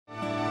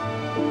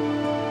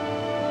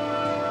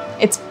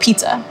It's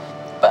pizza,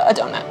 but a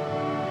donut.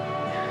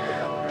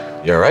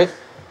 You all right?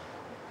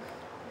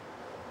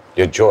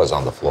 Your jaw's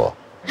on the floor.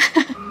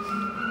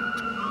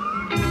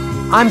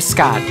 I'm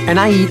Scott, and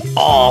I eat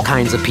all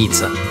kinds of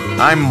pizza.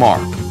 I'm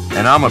Mark,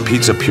 and I'm a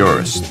pizza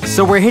purist.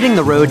 So we're hitting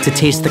the road to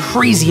taste the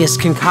craziest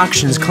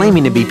concoctions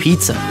claiming to be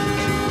pizza.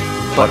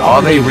 But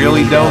are they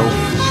really, though?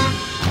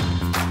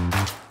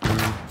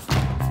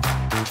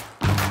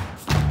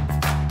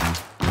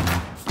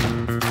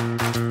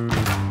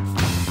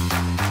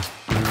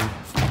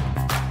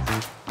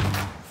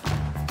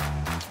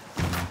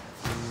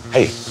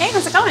 Hey. Hey,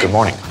 how's it going? Good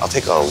morning. I'll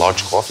take a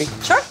large coffee.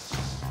 Sure.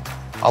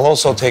 I'll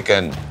also take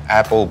an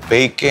apple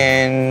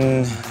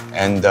bacon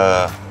and,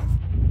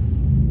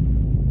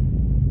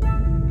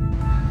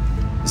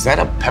 is that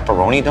a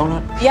pepperoni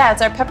donut? Yeah,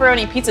 it's our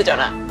pepperoni pizza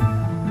donut.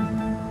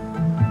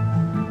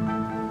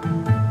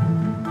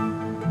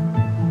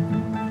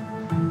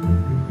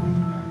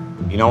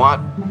 You know what?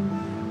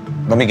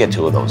 Let me get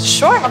 2 of those.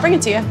 Sure, I'll bring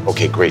it to you.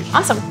 Okay, great.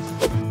 Awesome.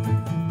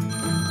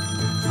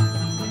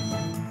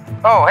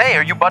 Oh, hey,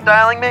 are you butt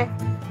dialing me?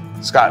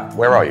 Scott,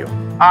 where are you?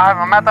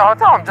 I'm at the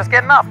hotel. I'm just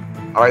getting up.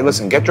 All right,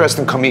 listen, get dressed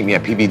and come meet me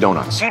at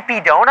PVDonuts.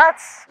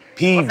 PVDonuts?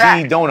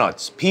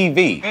 PVDonuts.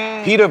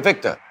 PV. Peter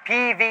Victor.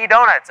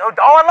 PVDonuts. Oh,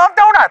 I love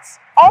donuts.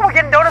 Oh, we're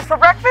getting donuts for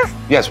breakfast?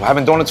 Yes, we're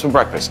having donuts for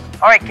breakfast.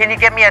 All right, can you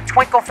get me a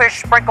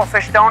twinklefish,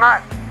 sprinklefish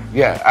donut?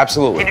 Yeah,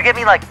 absolutely. Can you get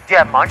me, like, do you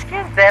have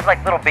munchkins? They have,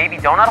 like, little baby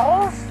donut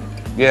holes?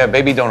 Yeah,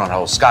 baby donut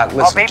holes. Scott,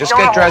 listen, baby just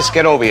donut get dressed, holes.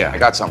 get over here. I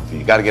got something for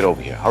you. You gotta get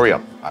over here. Hurry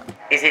up.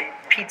 Is it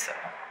pizza?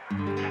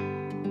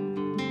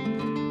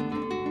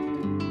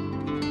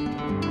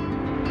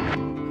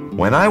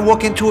 When I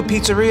walk into a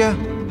pizzeria,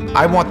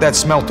 I want that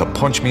smell to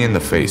punch me in the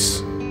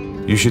face.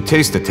 You should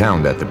taste the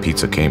town that the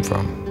pizza came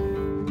from.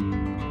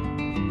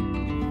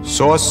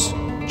 Sauce,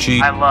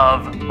 cheese. I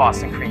love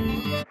Boston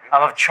cream. I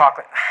love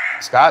chocolate.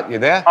 Scott, you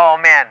there? Oh,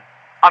 man.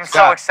 I'm so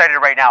Scott. excited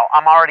right now.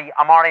 I'm already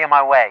on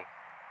my way.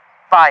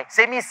 Bye.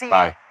 Save me a seat.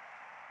 Bye.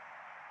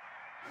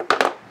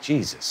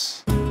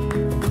 Jesus.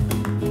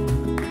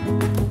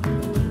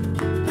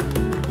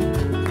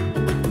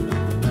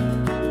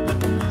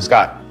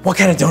 Scott, What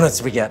kind of donuts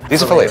do we get?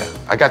 these are for later.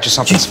 I got you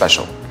something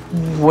special.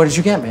 What did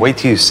you get me? Wait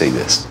till you see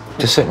this.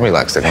 Just sit and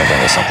relax. They're gonna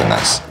bring us something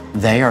nice.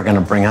 They are gonna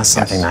bring us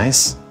something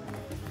nice?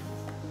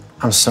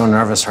 I'm so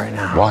nervous right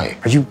now. Why?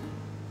 Are you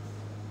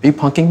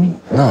punking me?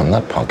 No, I'm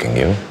not punking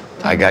you.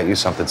 I got you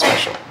something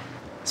special.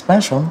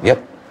 Special?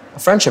 Yep. A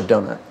friendship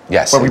donut.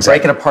 Yes, Where we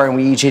exactly. break it apart and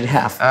we each eat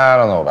half. I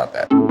don't know about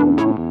that.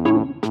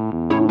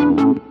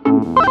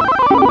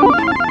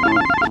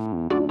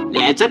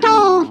 Let's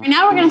go. Right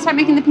now we're gonna start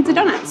making the pizza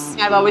donuts.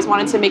 I've always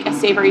wanted to make a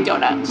savory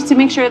donut. Just to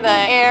make sure the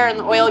air and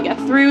the oil get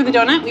through the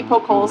donut, we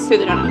poke holes through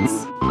the donuts.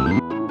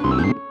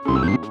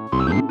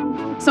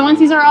 So once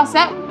these are all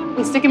set,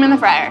 we stick them in the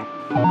fryer.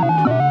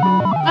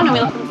 And then we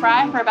let them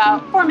fry for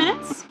about 4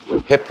 minutes.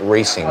 Hip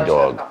racing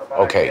dog.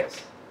 Okay.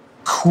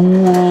 Cool.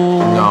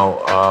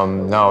 No,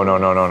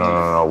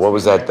 no. What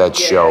was that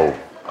show?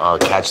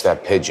 Catch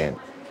That Pigeon.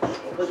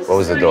 What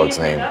was the dog's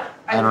name?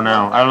 I don't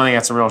know. I don't think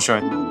that's a real show.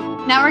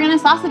 Now we're gonna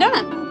sauce the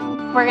donut.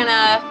 We're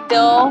gonna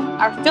fill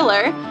our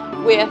filler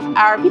with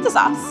our pizza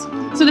sauce.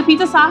 So the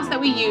pizza sauce that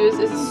we use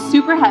is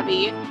super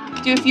heavy.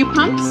 Do a few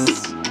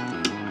pumps.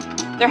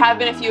 There have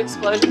been a few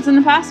explosions in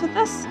the past with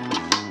this.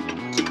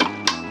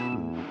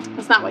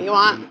 That's not what you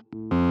want.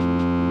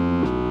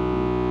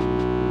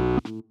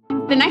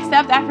 The next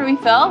step after we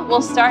fill,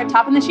 we'll start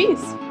topping the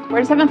cheese. We're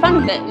just having fun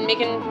with it and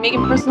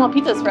making personal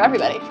pizzas for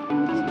everybody.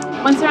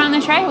 Once they're on the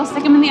tray, we'll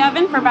stick them in the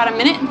oven for about a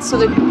minute so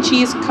the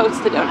cheese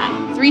coats the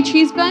donut. 3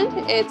 cheese blend,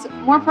 it's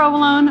more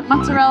provolone,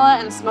 mozzarella,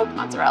 and smoked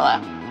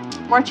mozzarella.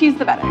 More cheese,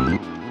 the better.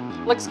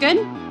 Looks good,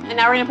 and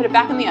now we're gonna put it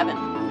back in the oven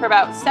for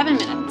about 7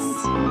 minutes.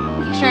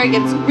 Make sure it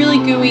gets really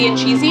gooey and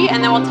cheesy,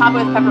 and then we'll top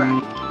it with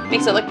pepperoni.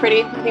 Makes it look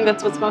pretty. I think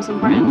that's what's most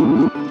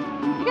important.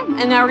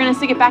 Okay, and now we're gonna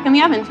stick it back in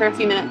the oven for a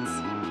few minutes.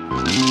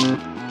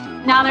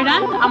 Now they're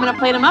done, I'm gonna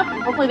plate them up,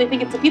 and hopefully they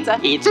think it's a pizza.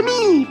 It's a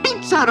me,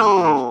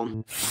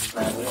 pizzaiolo.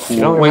 You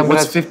don't Wait, remember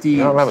what's that? 50? You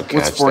don't remember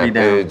What's Catch 40 That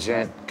down?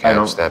 Pigeon? I Catch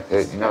don't. That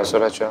Pigeon. You never saw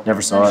that show?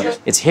 Never saw it.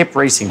 It's hip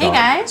racing Hey dog.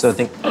 guys. So I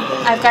think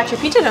I've got your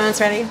pizza donuts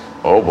ready.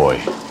 Oh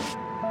boy.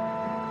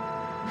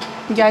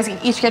 You guys can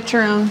each get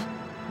your own.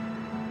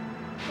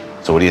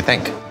 So what do you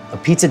think? a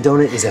pizza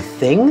donut is a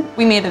thing?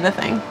 We made it a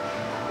thing.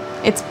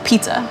 It's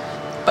pizza,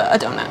 but a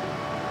donut.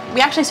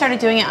 We actually started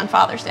doing it on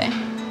Father's Day.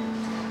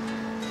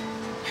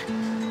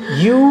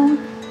 You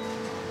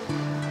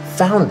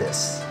found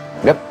this.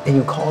 Yep. And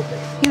you called me.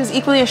 He was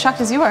equally as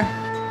shocked as you were.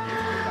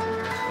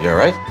 You all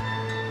right?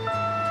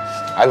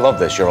 I love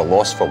this. You're a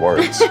loss for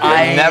words. You're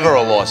never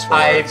a loss for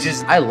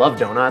words. I love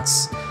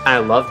donuts. I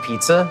love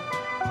pizza.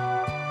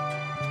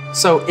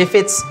 So if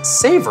it's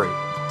savory,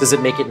 does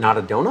it make it not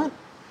a donut?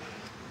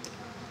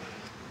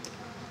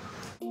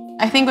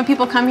 I think when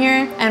people come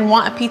here and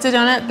want a pizza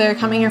donut, they're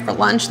coming here for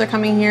lunch, they're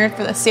coming here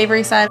for the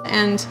savory side,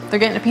 and they're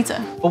getting a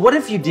pizza. But what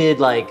if you did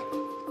like,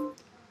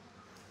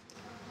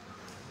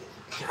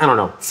 I don't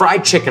know,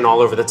 fried chicken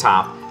all over the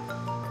top,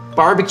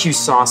 barbecue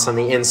sauce on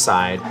the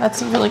inside.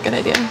 That's a really good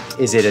idea.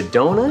 Is it a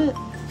donut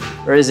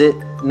or is it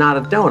not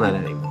a donut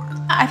anymore?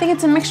 I think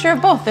it's a mixture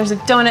of both. There's a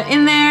donut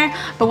in there,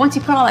 but once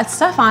you put all that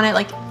stuff on it,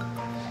 like,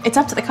 it's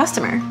up to the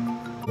customer.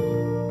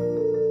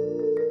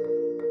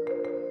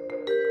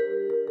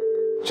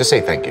 Just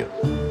say thank you.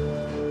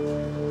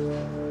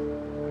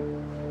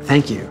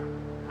 Thank you.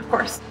 Of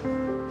course.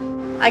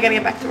 I gotta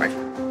get back to work.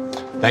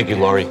 Thank you,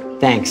 Lori.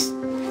 Thanks.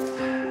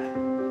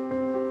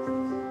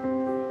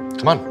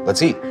 Come on,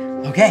 let's eat.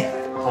 Okay.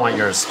 I want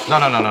yours. No.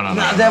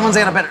 That one's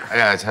got a better.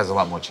 Yeah, it has a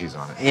lot more cheese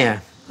on it. Yeah,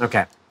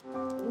 okay.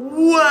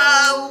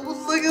 Wow,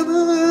 look at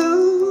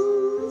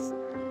this.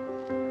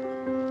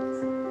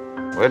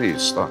 Where do you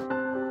start?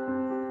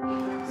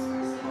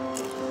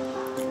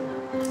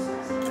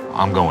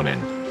 I'm going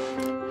in.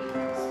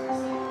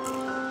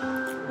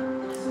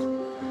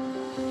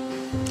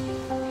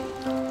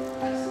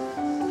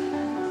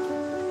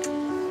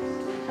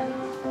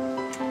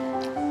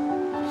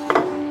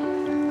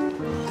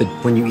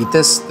 When you eat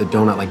this, the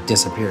donut like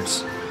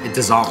disappears. It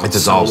dissolves. It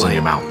dissolves in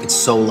your mouth. It's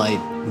so light.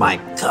 My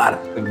God,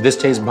 this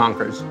tastes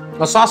bonkers.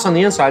 The sauce on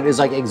the inside is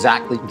like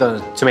exactly the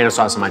tomato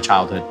sauce of my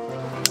childhood.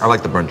 I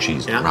like the burnt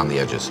cheese around the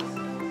edges.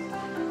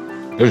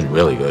 It was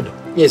really good.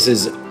 This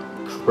is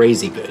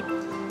crazy good.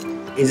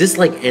 Is this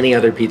like any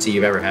other pizza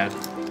you've ever had?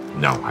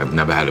 No, I've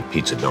never had a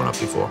pizza donut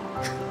before.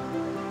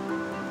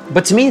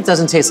 But to me, it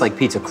doesn't taste like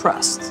pizza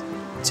crust.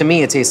 To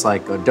me, it tastes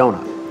like a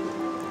donut.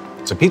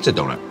 It's a pizza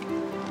donut.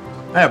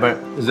 Yeah, but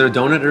is it a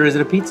donut or is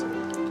it a pizza?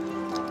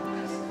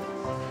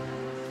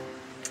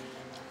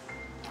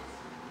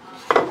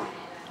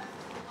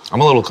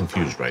 I'm a little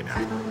confused right now.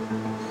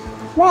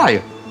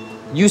 Why?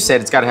 You said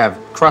it's got to have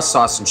crust,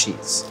 sauce, and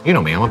cheese. You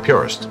know me, I'm a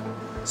purist.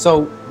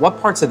 So what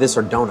parts of this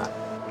are donut?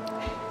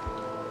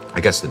 I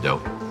guess the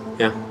dough.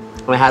 Yeah.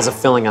 Well, it has a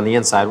filling on the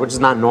inside, which is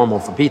not normal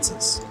for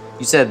pizzas.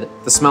 You said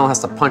the smell has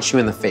to punch you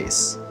in the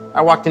face.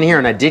 I walked in here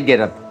and I did get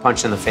a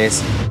punch in the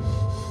face.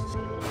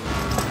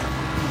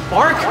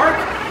 Mark!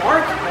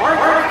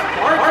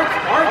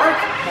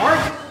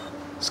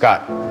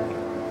 Scott.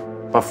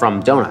 But from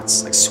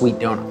donuts, like sweet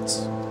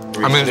donuts.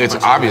 I mean, it's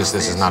obvious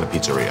this is not a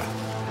pizzeria.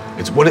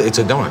 It's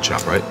a donut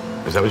shop, right?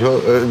 Is that what you call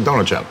it?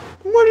 Donut shop.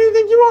 What do you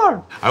think you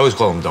are? I always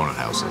call them donut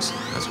houses.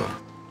 That's what.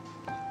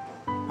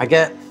 I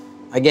get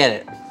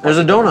it. There's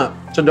a donut.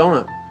 It's a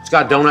donut. It's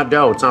got donut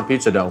dough. It's not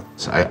pizza dough.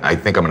 So I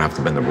think I'm gonna have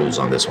to bend the rules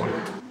on this one.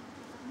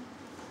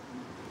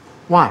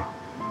 Why?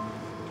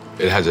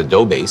 It has a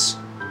dough base.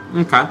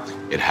 Okay.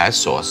 It has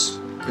sauce.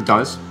 It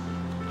does.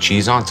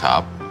 Cheese on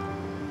top.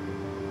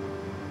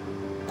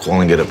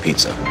 Calling it a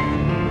pizza.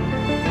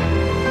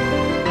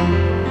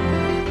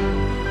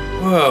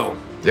 Whoa.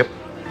 Yep.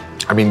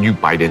 I mean, you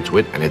bite into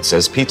it and it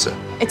says pizza.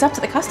 It's up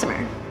to the customer.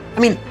 I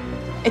mean,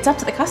 It's up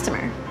to the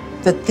customer.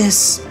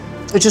 it's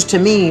just to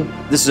me,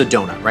 this is a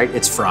donut, right?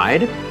 It's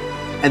fried.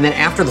 And then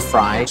after the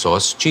fry.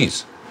 Sauce,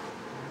 cheese.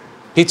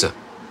 Pizza.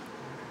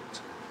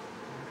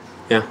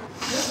 Yeah.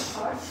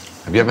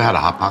 Have you ever had a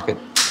Hot Pocket?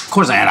 Of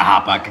course I had a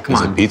Hot Pocket. Come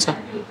Is on. it pizza?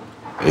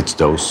 It's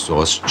dough,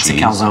 sauce, It's cheese.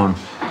 a calzone.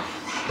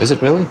 Is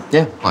it really?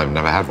 Yeah. Well, I've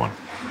never had one.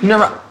 You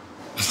never.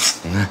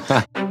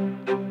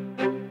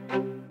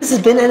 This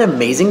has been an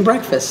amazing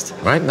breakfast.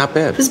 Right? Not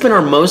bad. This has been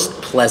our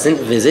most pleasant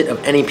visit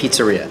of any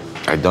pizzeria.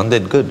 I done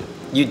did good.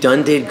 You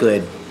done did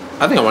good.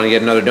 I think I want to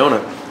get another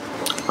donut.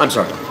 I'm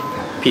sorry.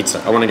 Pizza.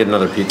 I want to get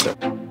another pizza.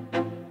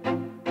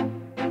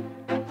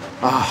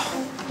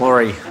 Oh,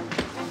 Lori,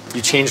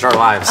 you changed our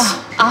lives.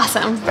 Oh,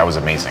 awesome. That was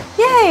amazing.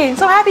 Yay,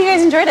 so happy you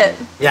guys enjoyed it.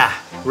 Yeah,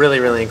 really,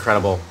 really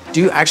incredible.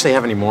 Do you actually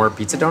have any more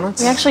pizza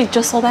donuts? We actually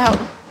just sold out.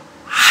 All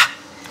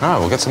right,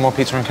 we'll get some more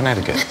pizza in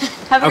Connecticut.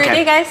 Have a great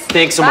day, guys.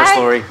 Thanks so Bye. much,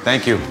 Lori.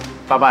 Thank you.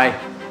 Bye-bye.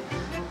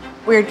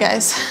 Weird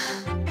guys.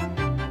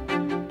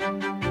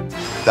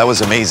 That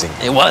was amazing.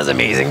 It was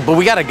amazing, but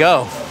we gotta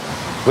go.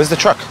 Where's the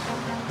truck?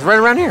 It's right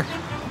around here.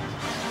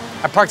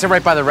 I parked it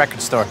right by the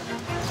record store.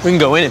 We can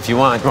go in if you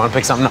want. You want to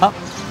pick something up?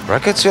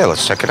 Records? Yeah,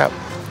 let's check it out.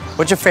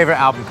 What's your favorite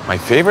album? My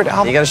favorite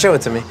album? You gotta show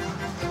it to me.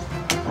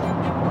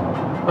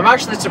 I'm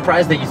actually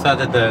surprised that you thought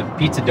that the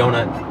pizza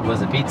donut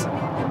was a pizza.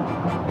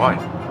 Why?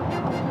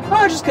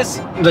 Oh, just because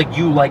like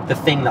you like the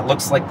thing that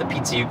looks like the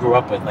pizza you grew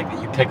up with, like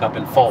that you pick up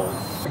and fold.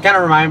 It kind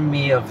of reminded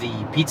me of the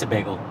pizza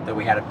bagel that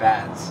we had at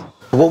Baz.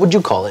 What would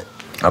you call it?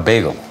 A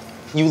bagel.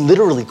 You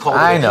literally called it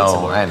a pizza.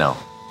 I know.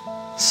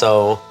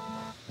 So,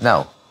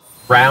 No.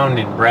 round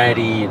and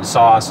bready and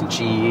sauce and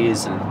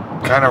cheese and...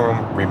 Kind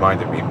of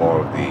reminded me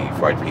more of the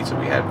fried pizza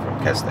we had from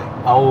Keste.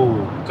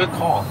 Oh, good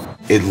call.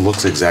 It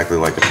looks exactly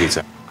like a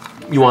pizza.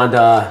 You want,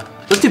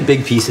 let's do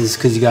big pieces,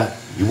 because you got...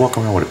 You walk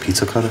around with a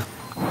pizza cutter?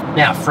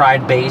 Yeah,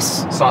 fried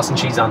base, sauce and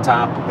cheese on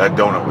top. That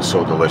donut was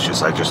so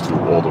delicious, I just threw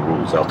all the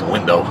rules out the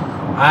window.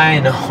 I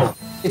know.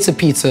 It's a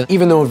pizza,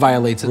 even though it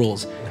violates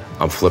rules.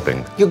 I'm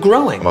flipping. You're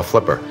growing. I'm a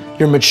flipper.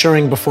 You're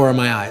maturing before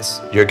my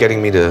eyes. You're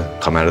getting me to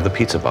come out of the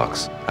pizza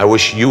box. I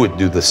wish you would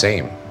do the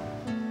same.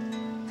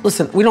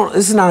 Listen,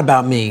 this is not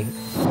about me.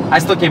 I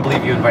still can't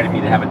believe you invited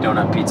me to have a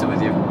donut pizza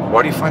with you.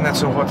 Why do you find that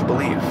so hard to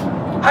believe?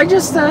 I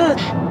just, I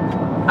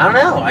don't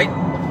know,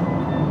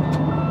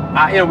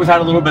 You know, we've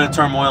had a little bit of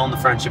turmoil in the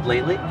friendship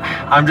lately.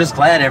 I'm just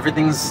glad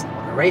everything's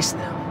erased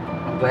now.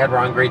 I'm glad we're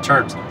on great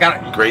terms.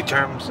 Great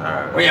terms?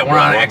 Well, yeah, we're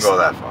on Go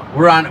that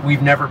far.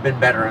 We've never been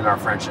better in our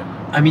friendship.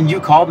 I mean, you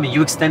called me,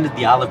 you extended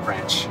the olive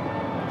branch.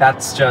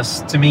 That's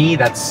just, to me,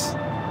 that's,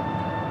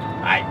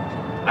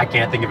 I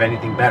can't think of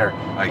anything better.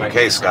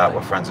 Okay, Scott,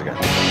 we're friends again.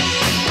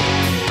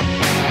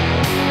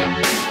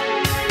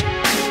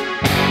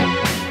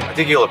 I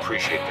think you'll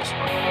appreciate this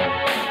one.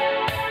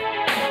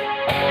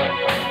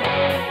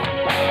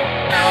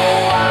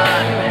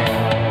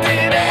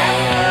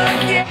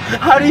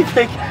 How do you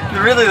pick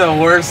really the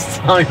worst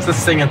songs to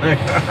sing in the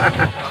car?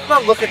 I'm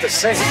not looking to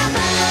sing.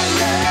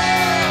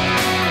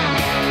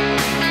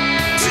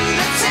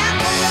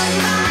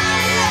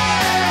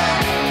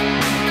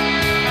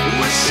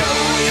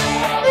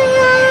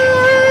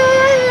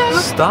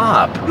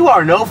 Stop. You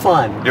are no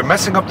fun. You're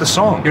messing up the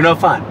song. You're no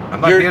fun.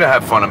 I'm not here to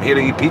have fun. I'm here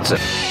to eat pizza.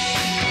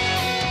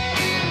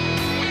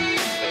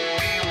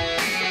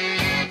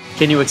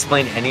 Can you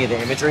explain any of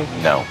the imagery?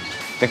 No.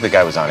 I think the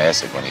guy was on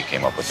acid when he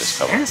came up with this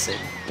cover. Acid?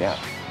 Yeah.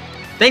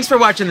 Thanks for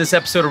watching this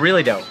episode of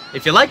Really Dope.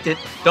 If you liked it,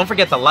 don't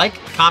forget to like,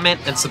 comment,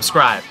 and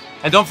subscribe.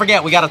 And don't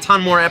forget, we got a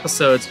ton more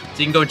episodes, so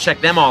you can go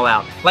check them all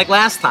out. Like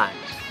last time,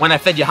 when I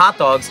fed you hot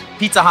dogs,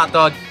 pizza hot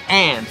dog,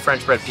 and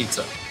French bread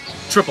pizza.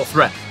 Triple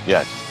threat.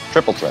 Yeah.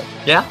 Triple threat.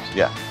 Yeah?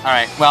 Yeah. All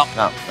right, well.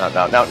 No.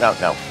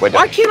 We're done.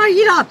 Why can't I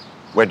eat up?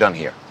 We're done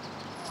here.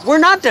 We're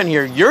not done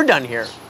here. You're done here.